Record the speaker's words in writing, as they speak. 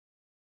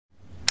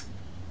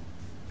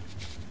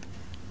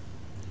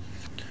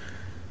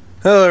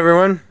Hello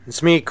everyone,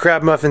 it's me,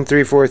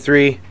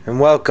 crabmuffin343, and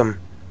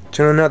welcome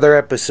to another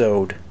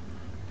episode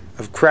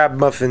of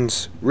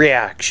Crabmuffin's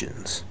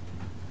Reactions.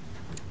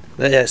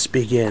 Let us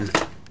begin.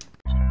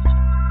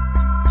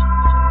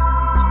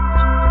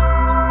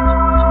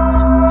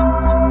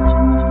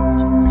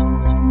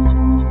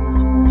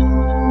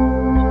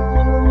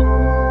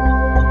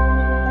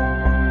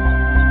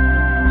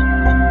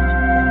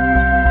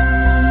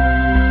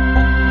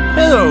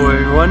 Hello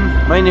everyone,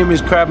 my name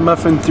is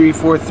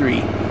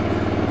crabmuffin343.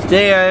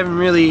 Today I haven't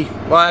really,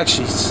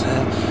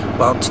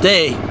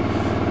 today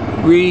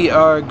we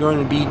are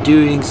going to be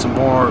doing some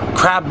more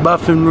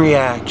crabmuffin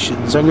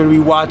reactions. I'm going to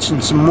be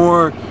watching some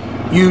more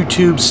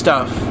YouTube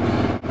stuff.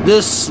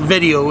 This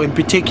video in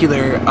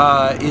particular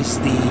is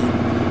the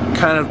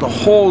kind of the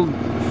whole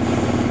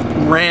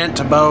rant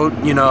about,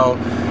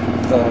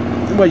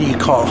 what do you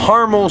call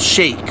HARLEM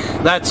shake.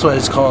 That's what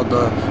it's called,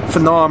 the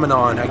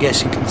phenomenon, I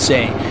guess you can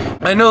say.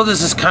 I know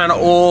this is kind of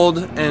old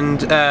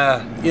and,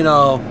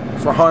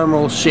 for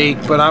HARLEM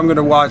shake, but I'm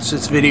gonna watch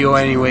this video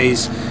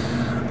anyways.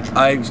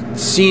 I've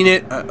seen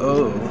it.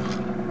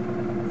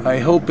 I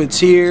hope it's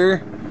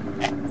here.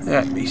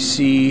 Let me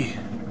see.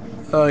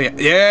 Oh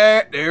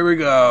yeah, there we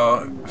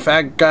go.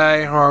 Fat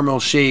guy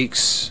HARLEM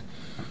shakes.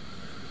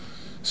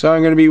 So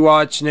I'm gonna be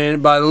watching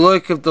it. By the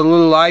look of the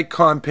little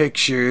icon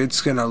picture,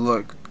 it's gonna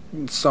look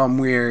some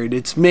weird.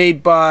 It's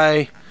made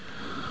by,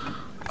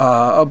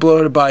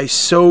 uploaded by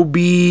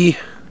Sobi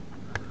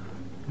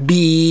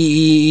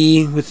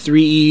B with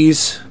 3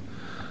 E's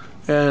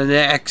and an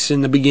X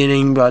in the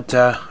beginning, but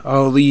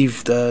I'll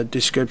leave the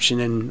description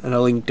and a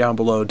link down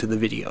below to the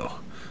video.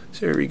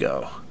 So here we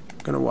go. I'm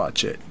gonna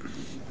watch it.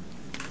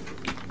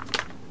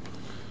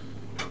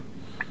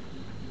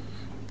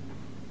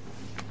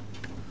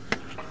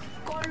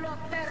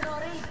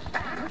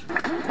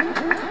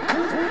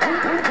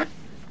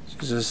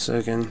 Just a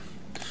second.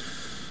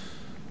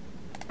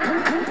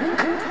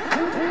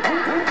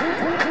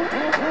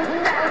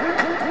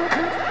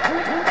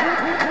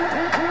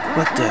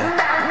 What the?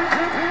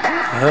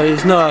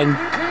 He's nodding.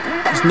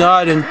 He's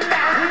nodding.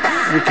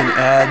 Freaking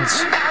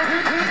ads.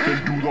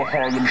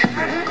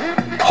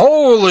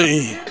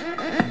 Holy!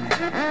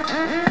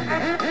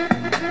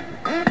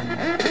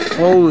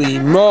 Holy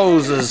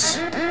Moses!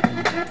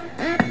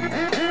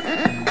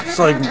 It's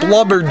like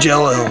blubber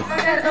jello.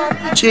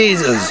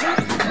 Jesus!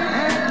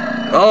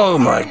 Oh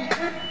my!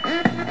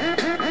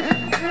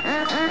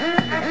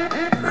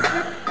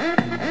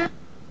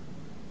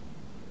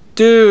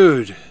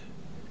 Dude!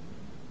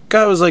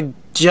 Guy was like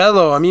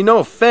jello. I mean, no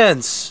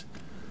offense.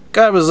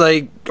 Guy was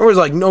like, there was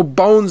like no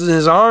bones in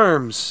his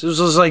arms. It was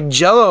just like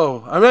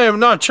jello. I mean, I'm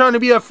not trying to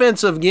be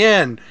offensive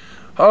again.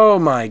 Oh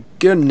my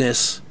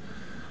goodness.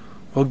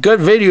 Well,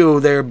 good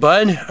video there,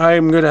 bud.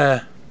 I'm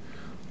gonna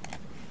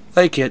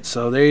like it,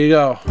 so there you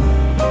go.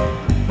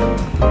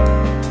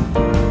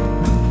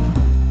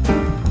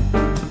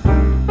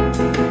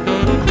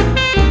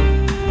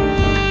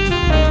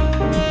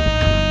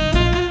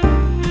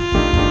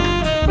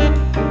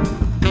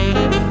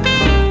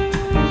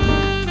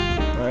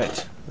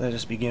 Let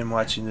us begin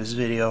watching this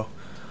video.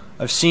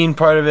 I've seen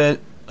part of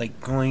it, like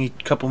only a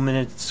couple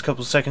minutes,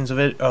 couple seconds of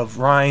it, of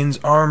Ryan's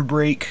arm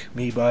break,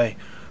 made by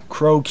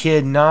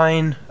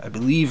CrowKid9. I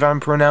believe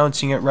I'm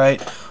pronouncing it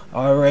right.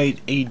 I'll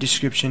write a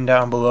description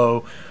down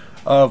below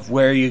of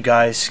where you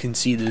guys can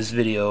see this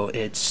video.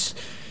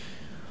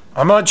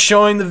 I'm not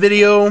showing the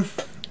video,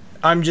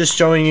 I'm just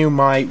showing you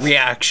my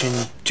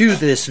reaction to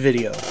this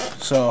video.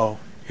 So,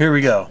 here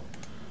we go.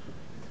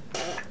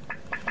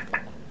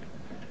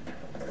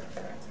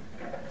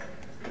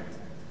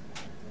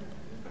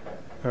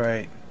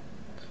 Alright.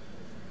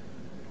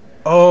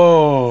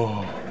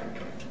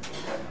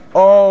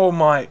 Oh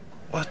my,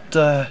 what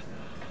the?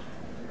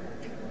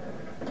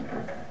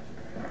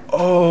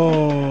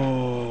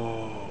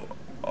 Oh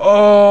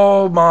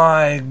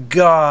my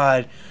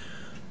God.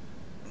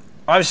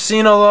 I've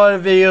seen a lot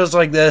of videos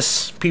like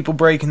this, people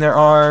breaking their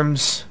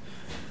arms,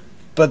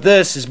 but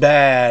this is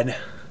bad.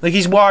 Like,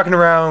 he's walking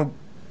around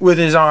with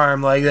his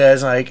arm like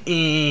this, like,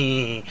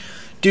 dude,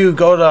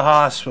 go to the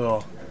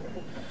hospital.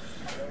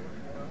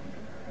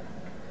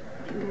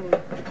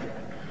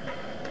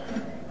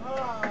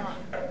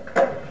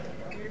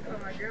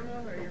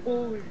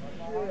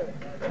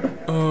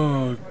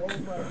 Oh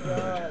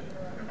God.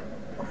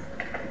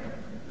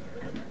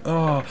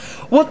 Oh,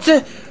 what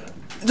the?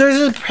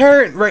 There's a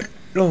parent right.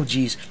 Oh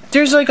jeez.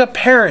 There's like a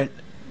parent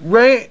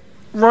right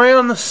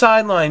on the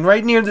sideline,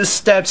 right near the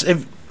steps.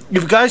 If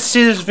you guys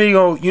see this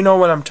video, you know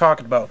what I'm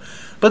talking about.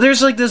 But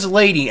there's like this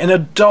lady, an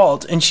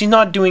adult, and she's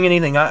not doing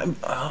anything.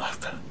 Oh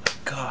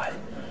God.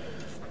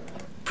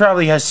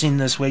 Probably has seen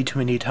this way too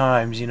many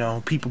times.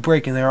 People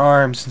breaking their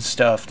arms and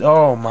stuff.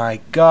 Oh my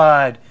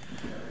God.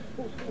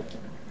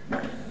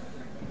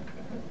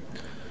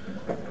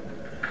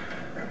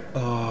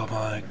 Oh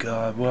my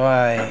God,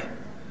 why?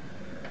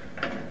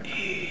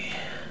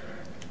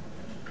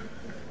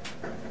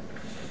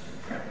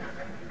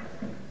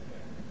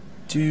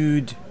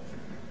 Dude.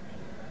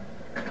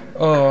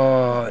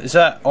 Oh, is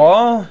that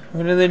all?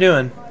 What are they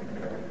doing?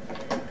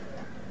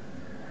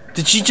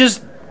 Did she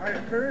just... I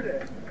heard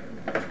it.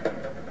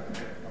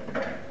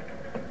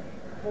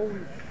 Holy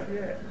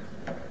shit.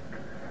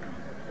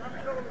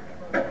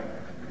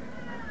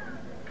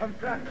 I'm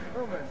not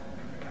filming.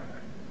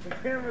 The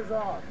camera's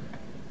off.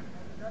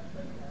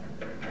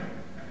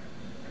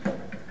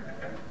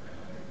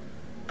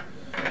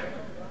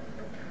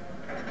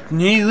 At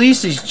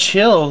least he's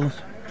chilled.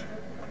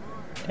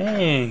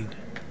 Dang.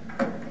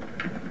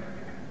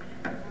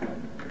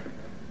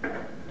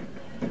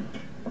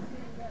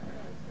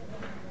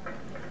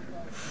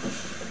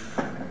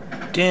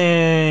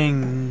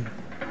 Dang.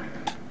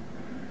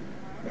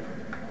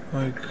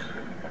 Like,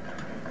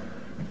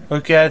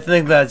 okay, I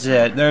think that's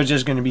it. They're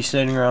just gonna be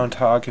sitting around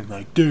talking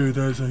like, dude,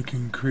 that's like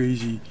a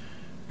crazy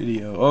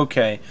video.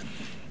 Okay.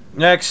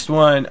 Next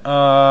one,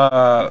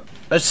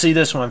 let's see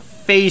this one.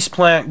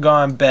 Faceplant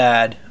gone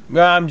bad.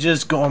 I'm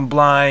just going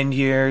blind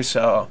here,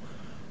 so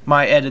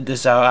might edit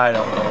this out, I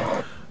don't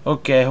know.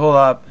 Okay, hold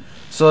up.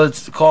 So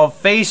it's called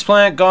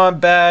Faceplant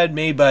Gone Bad,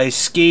 made by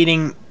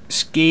skating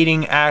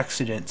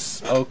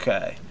accidents.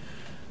 Okay.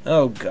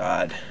 Oh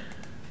god.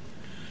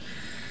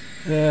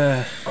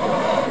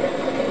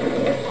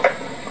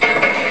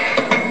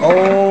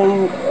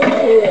 Oh.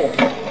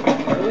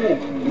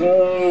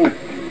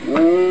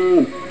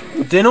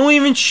 They don't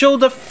even show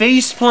the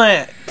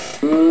faceplant.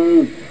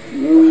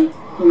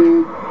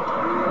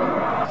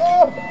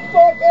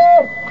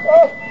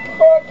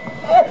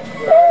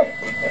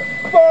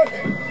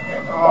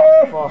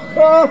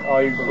 Oh,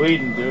 you're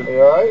bleeding, dude. Are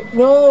you alright?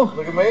 No.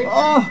 Look at me.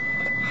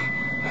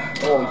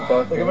 Holy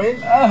fuck. Look at me.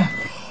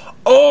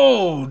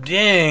 Oh,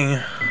 dang.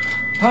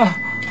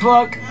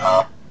 Fuck.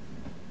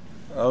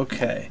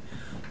 Okay.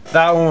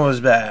 That one was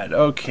bad.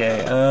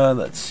 Okay,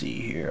 let's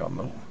see here. I'm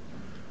gonna...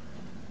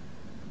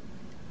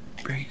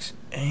 Breaks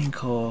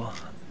ankle.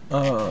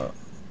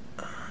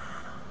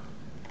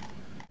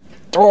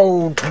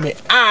 Throw to me.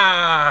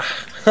 Ah!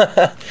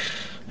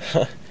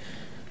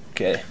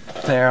 Okay.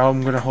 There,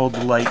 I'm gonna hold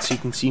the light so you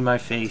can see my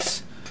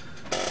face.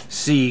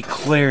 See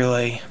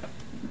clearly.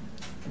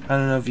 I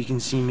don't know if you can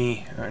see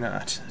me or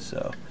not,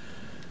 so.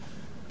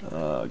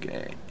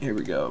 Okay, here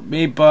we go.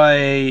 Made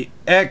by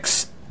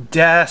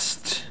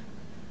X-Dest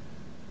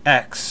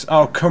X.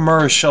 Oh,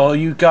 commercial.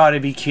 You gotta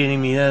be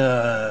kidding me.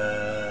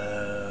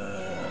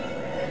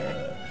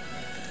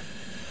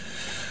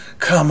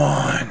 Come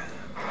on.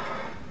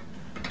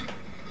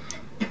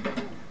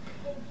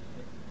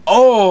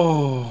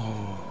 Oh.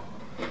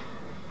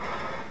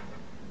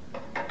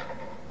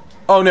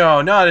 Oh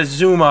no, not a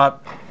zoom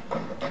up.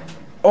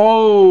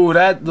 Oh,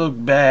 that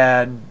looked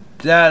bad.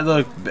 That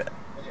looked bad.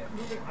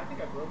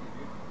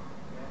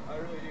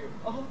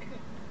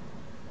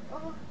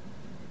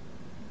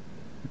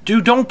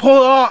 Dude, don't pull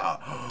it off.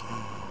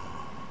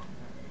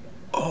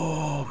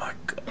 Oh my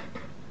god.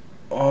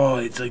 Oh,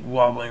 it's like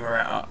wobbling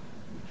around.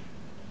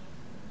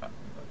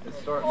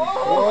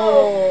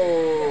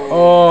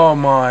 Oh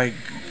my.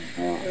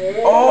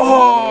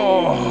 Oh.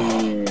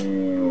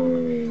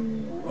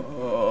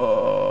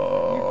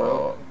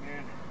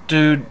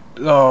 Dude.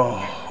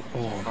 Oh.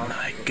 Oh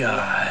my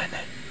god.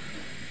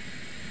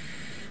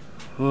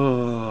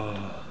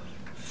 Oh.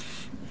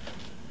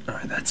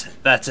 Alright, that's it.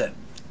 That's it.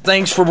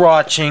 Thanks for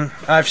watching.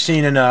 I've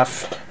seen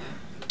enough.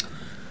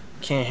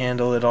 Can't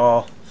handle it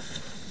all.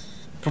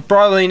 But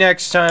probably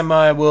next time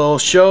I will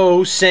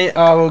show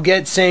I will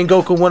get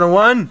Sengoku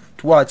 101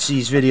 to watch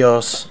these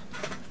videos.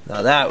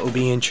 Now that will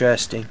be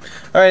interesting.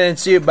 Alright then,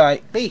 see you,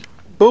 bye. Hey,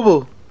 boo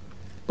boo.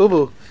 Boo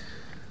boo.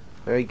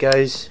 Alright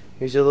guys,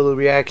 here's a little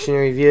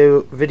reactionary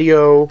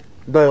video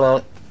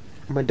about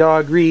my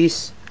dog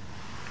Reese.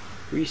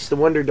 Reese the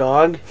Wonder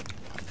Dog.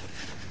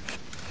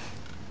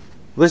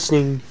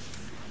 Listening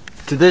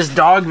to this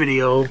dog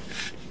video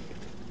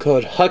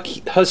called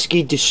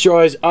Husky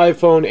Destroys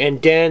iPhone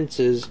and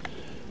Dances,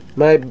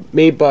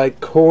 made by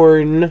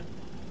Corn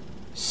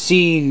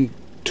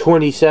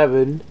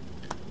C27.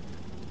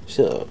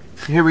 So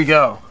here we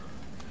go.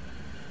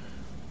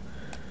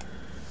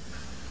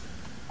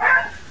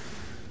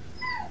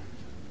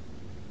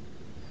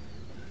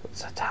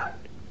 What's that sound?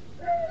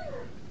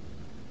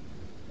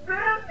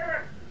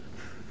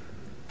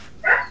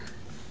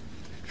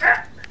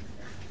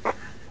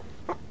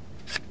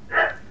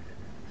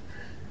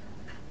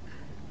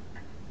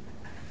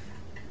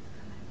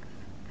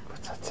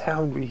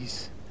 Sound,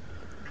 Reese.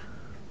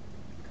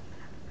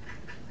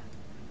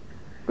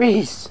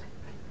 Reese!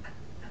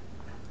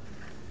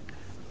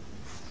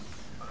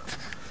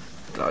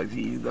 Dog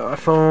eat the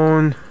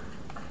iPhone.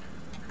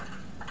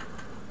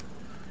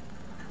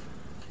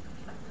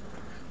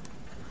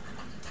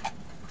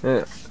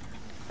 Yeah.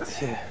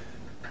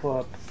 Pull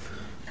up.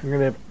 I'm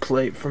gonna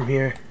play it from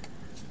here.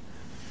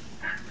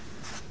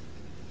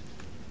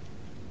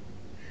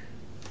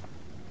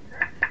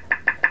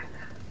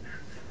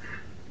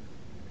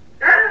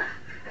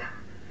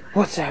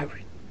 What's that?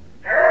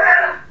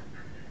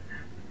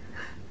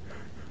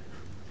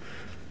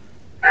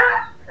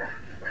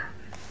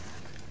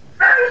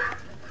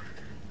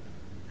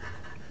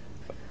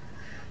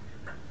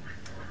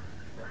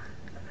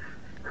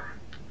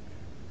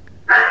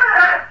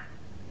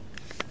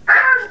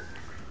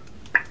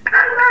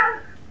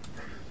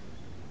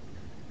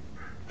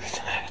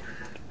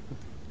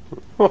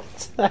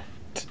 What's that?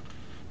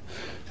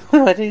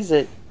 What is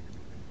it?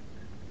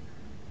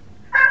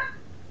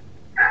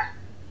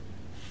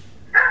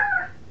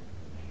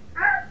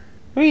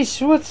 Reese,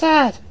 what's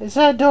that? Is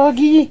that a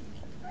doggy?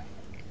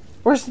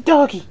 Where's the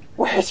doggy?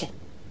 Where is it?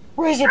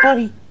 Where is it,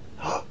 buddy?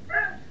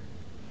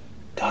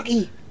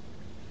 Doggy.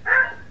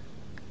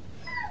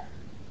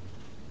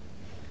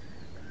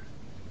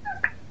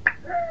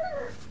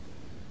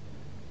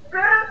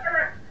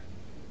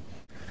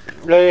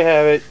 There you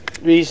have it.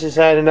 Reese has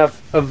had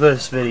enough of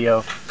this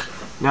video.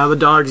 Now the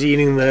dog's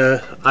eating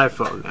the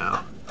iPhone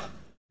now.